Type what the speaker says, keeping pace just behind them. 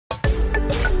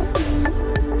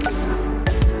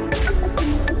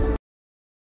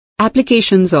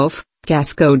Applications of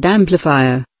cascode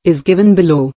amplifier is given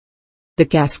below. The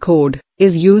cascode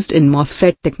is used in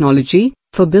MOSFET technology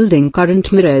for building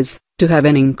current mirrors to have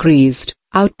an increased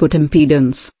output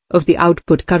impedance of the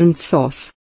output current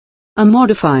source. A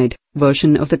modified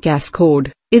version of the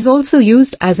cascode is also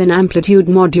used as an amplitude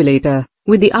modulator,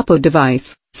 with the upper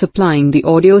device supplying the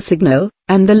audio signal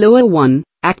and the lower one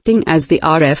acting as the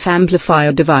RF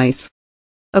amplifier device.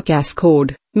 A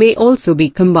cascode may also be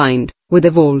combined with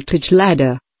a voltage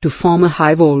ladder to form a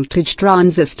high voltage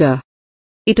transistor.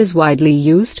 It is widely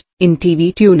used in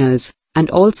TV tuners and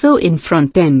also in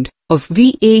front end of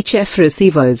VHF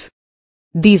receivers.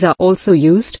 These are also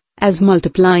used as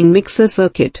multiplying mixer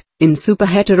circuit in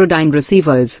superheterodyne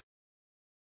receivers.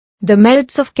 The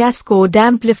merits of cascode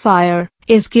amplifier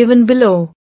is given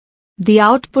below. The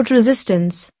output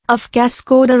resistance of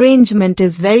cascode arrangement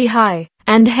is very high,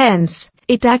 and hence,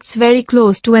 it acts very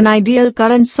close to an ideal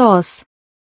current source.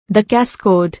 The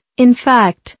cascode, in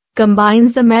fact,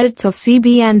 combines the merits of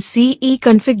CB and CE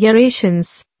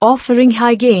configurations, offering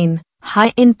high gain,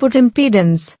 high input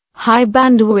impedance, high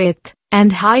bandwidth,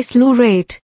 and high slew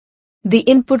rate. The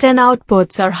input and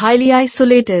outputs are highly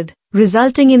isolated,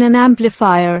 resulting in an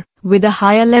amplifier with a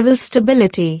higher level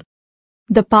stability.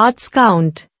 The parts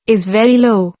count is very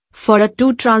low for a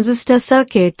 2-transistor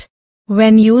circuit.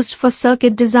 When used for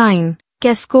circuit design,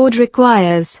 cascode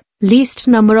requires least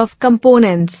number of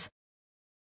components.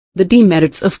 The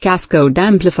demerits of cascode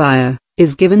amplifier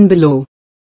is given below.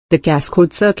 The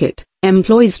cascode circuit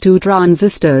employs 2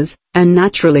 transistors, and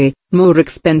naturally, more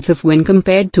expensive when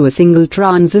compared to a single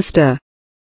transistor.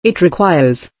 It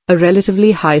requires a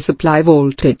relatively high supply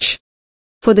voltage.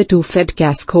 For the 2-FET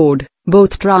cascode,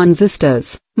 both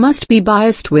transistors must be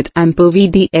biased with ample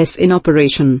VDS in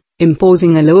operation,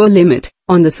 imposing a lower limit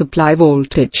on the supply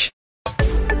voltage.